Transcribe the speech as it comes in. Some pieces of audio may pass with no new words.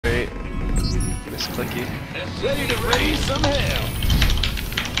is clicky. Ready to raise some hell.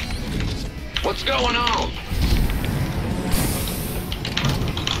 What's going on?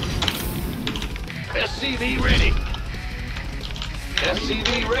 SCV ready.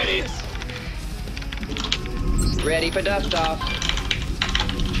 SCV ready. Ready for dust off.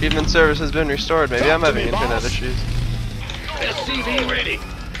 Achievement service has been restored. Maybe I'm having internet issues. SCV ready.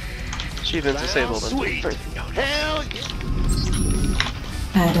 Achievement disabled. Sweet. Hell yeah.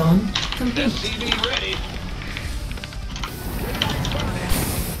 Add-on complete. SCV ready.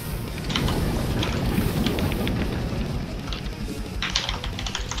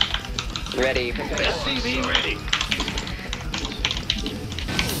 Ready for SCV ready.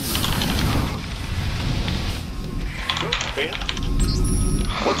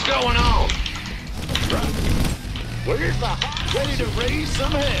 What's going on? Where's the hot? Ready to raise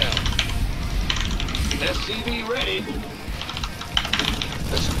some hell. SCV ready.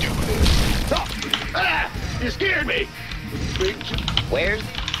 Let's do this. Stop. Ah! You scared me. Where's?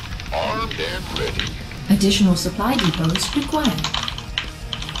 Armed and ready. Additional supply depots required.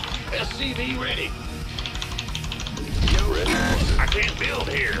 SCV ready. You ready? I can't build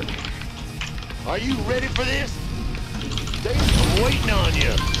here. Are you ready for this? I'm waiting on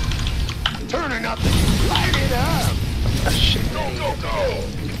you. Turn or nothing. Light it up. Shit. Go, go, go.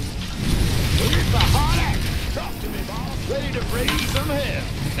 Here's the hot act. Talk to me, boss. Ready to raise some hell.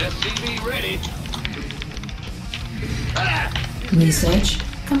 SCV ready. Ah! Research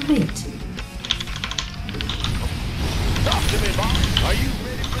complete. Talk to me, boss. Are you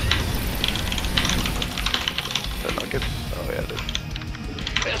ready for this? Did I not get? Oh yeah, I did.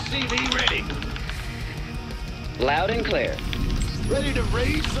 SCV ready. Loud and clear. Ready to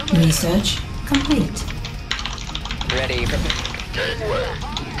raise some hell. Research complete. Ready for Gangway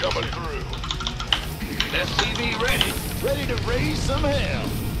coming through. SCV ready. Ready to raise some hell.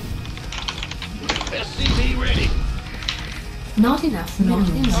 SCV ready. Not enough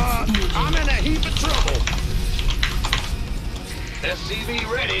energy. I'm in a heap of trouble. SCV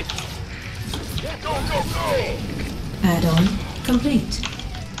ready. Go, go, go. Add-on complete.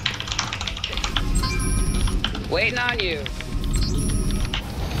 waiting on you.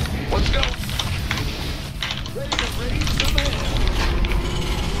 Let's go. Ready to raise some hell.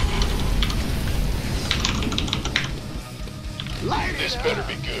 Light this better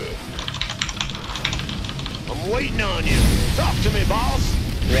be good. I'm waiting on you. Talk to me, boss.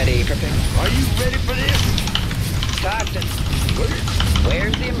 Ready for pick. Are you ready for this? Stockton.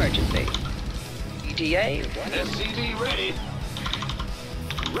 Where's the emergency? ETA? SCV ready.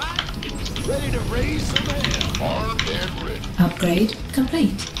 Right. Ready to raise some hell. Armed and ready. Upgrade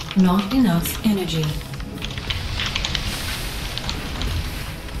complete. Not enough energy.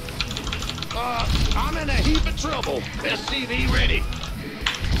 I'm in a heap of trouble. SCV ready.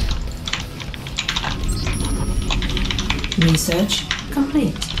 Research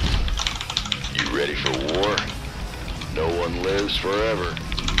complete. You ready for war? No one lives forever.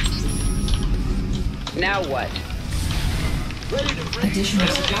 Now what? Ready to raise Additional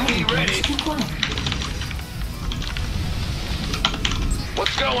supply SCV ready. depots required.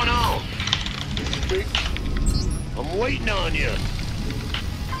 What's going on? I'm waiting on you.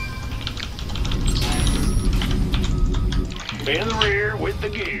 In the rear with the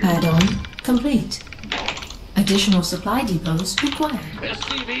gear. Add-on complete. Additional supply depots required.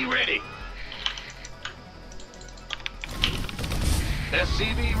 SCV ready.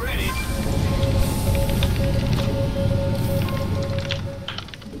 SCV ready.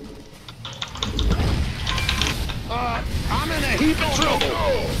 I'm in a heap of trouble.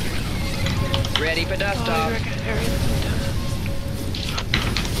 Ready for dust off.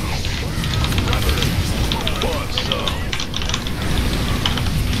 What's up?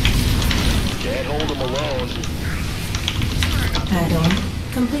 Can't hold them alone. Add-on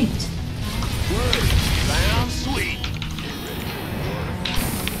complete. Sounds sweet.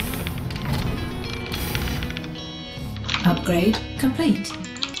 Upgrade complete.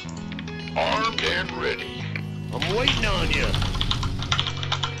 Armed and ready. I'm waiting on you.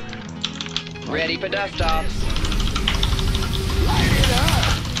 Ready for dust off. Light it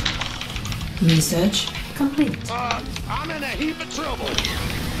up. Research complete. I'm in a heap of trouble.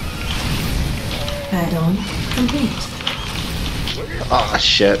 Add-on complete. Oh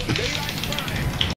shit. Daylight